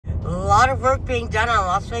lot of work being done on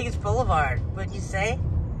Las Vegas Boulevard, wouldn't you say?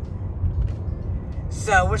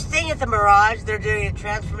 So we're staying at the Mirage. They're doing a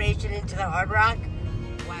transformation into the Hard Rock.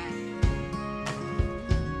 Wow.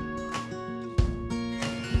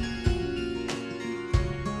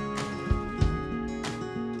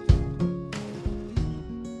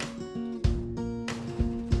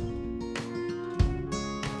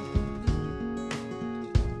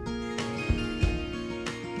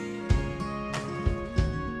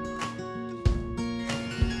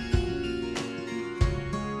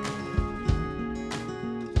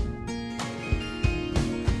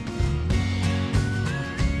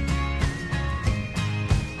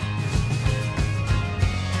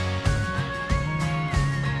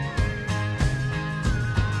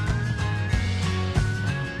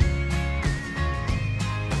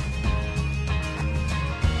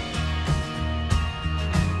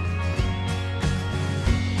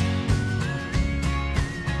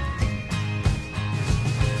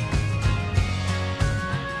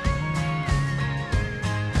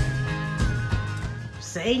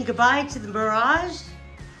 Saying goodbye to the Mirage.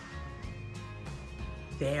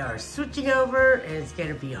 They are switching over and it's going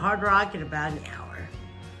to be Hard Rock in about an hour.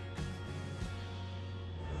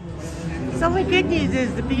 So my good news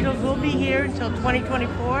is the Beatles will be here until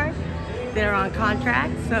 2024. They're on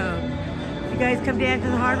contract, so if you guys come down to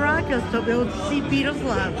the Hard Rock, you'll still be able to see Beatles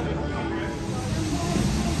Love.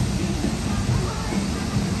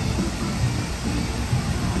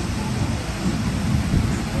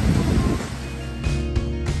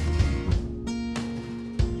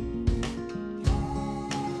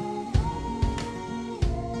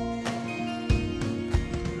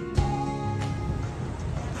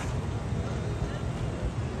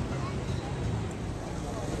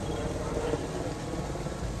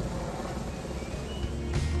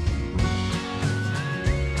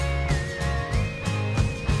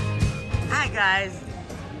 Guys,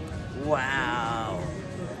 wow,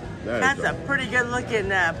 that's a pretty good looking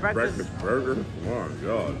breakfast burger. Oh my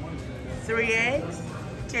god! 3 eggs,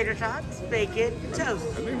 tater tots, bacon, toast.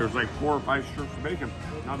 I think there's like 4 or 5 strips of bacon.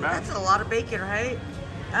 Not bad. That's a lot of bacon, right?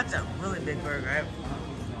 That's a really big burger, right?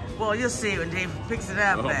 Well, you'll see when Dave picks it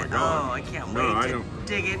up. Oh but my god! Oh, I can't wait to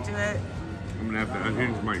dig into it. I'm gonna have to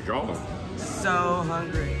unhinge my jaw. So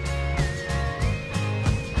hungry.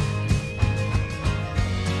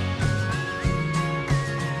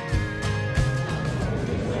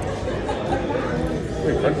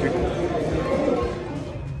 Crunchy.